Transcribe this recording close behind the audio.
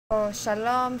Oh,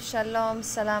 shalom, shalom,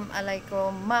 salam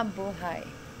alaikum, mabuhay.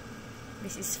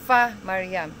 This is Fa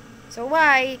Maryiam. So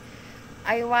why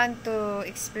I want to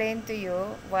explain to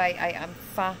you why I am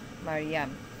Fa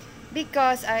Maryiam.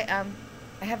 Because I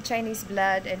have Chinese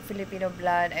blood and Filipino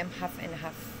blood. I'm half and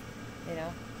half, you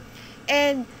know.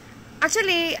 And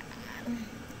actually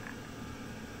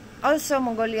also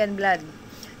Mongolian blood.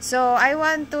 So I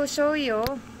want to show you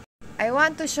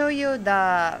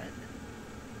the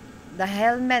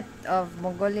helmet of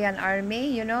Mongolian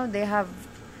army. You know, they have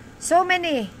so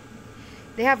many.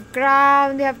 They have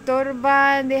crown, they have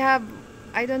turban, they have,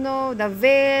 I don't know, the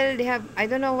veil, they have, I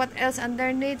don't know what else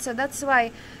underneath. So that's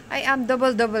why I am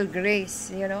double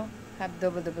grace, you know, have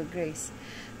double grace.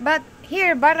 But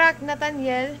here, Barak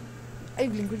Nathaniel,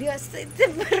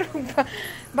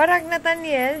 Barak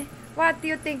Nathaniel, what do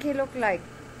you think he looked like?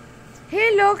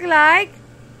 He looked like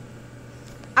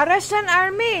a Russian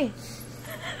army.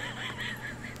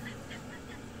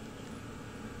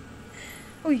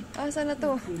 Uy, asa na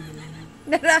to?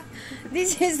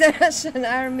 This is the Russian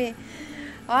army.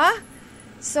 Huh?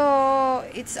 So,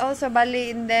 it's also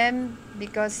Bali in them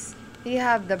because he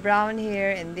have the brown hair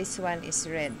and this one is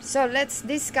red. So, let's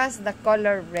discuss the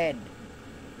color red.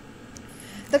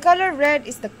 The color red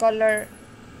is the color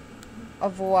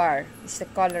of war. It's the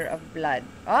color of blood.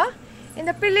 Huh? In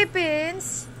the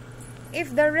Philippines,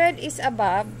 if the red is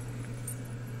above,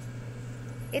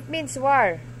 it means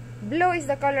war. Blue is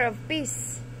the color of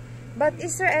peace. But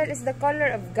Israel is the color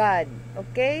of God.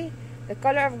 Okay? The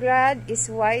color of God is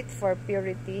white for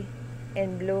purity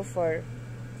and blue for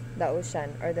the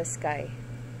ocean or the sky.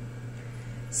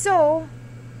 So,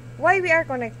 why we are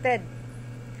connected?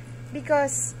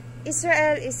 Because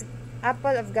Israel is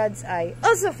apple of God's eye.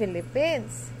 Also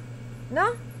Philippines.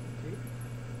 No?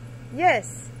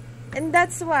 Yes. And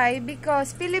that's why,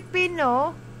 because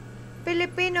Filipino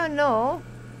know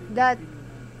that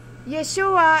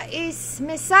Yeshua is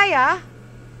Messiah.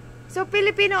 So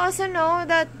Filipino also know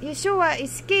that Yeshua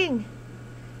is King.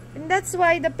 And that's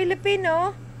why the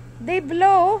Filipino, they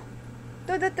blow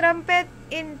to the trumpet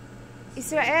in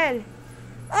Israel.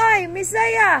 Oy,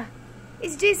 Messiah!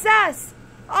 It's Jesus!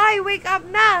 Oy, wake up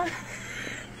na!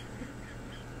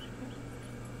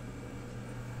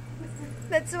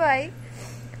 That's why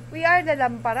we are the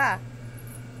lampara.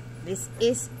 This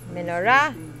is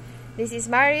menorah. This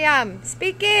is Maryiam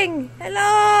speaking.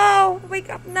 Hello! Wake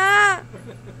up na!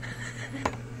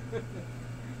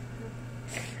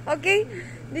 Okay?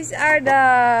 These are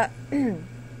the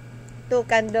two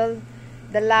candles,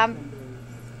 the lamp.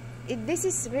 This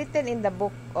is written in the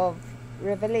book of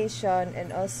Revelation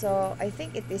and also, I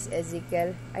think it is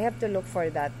Ezekiel. I have to look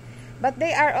for that. But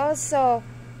they are also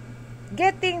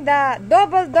getting the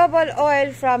double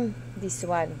oil from this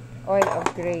one. Oil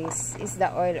of grace is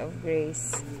the oil of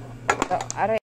grace. So,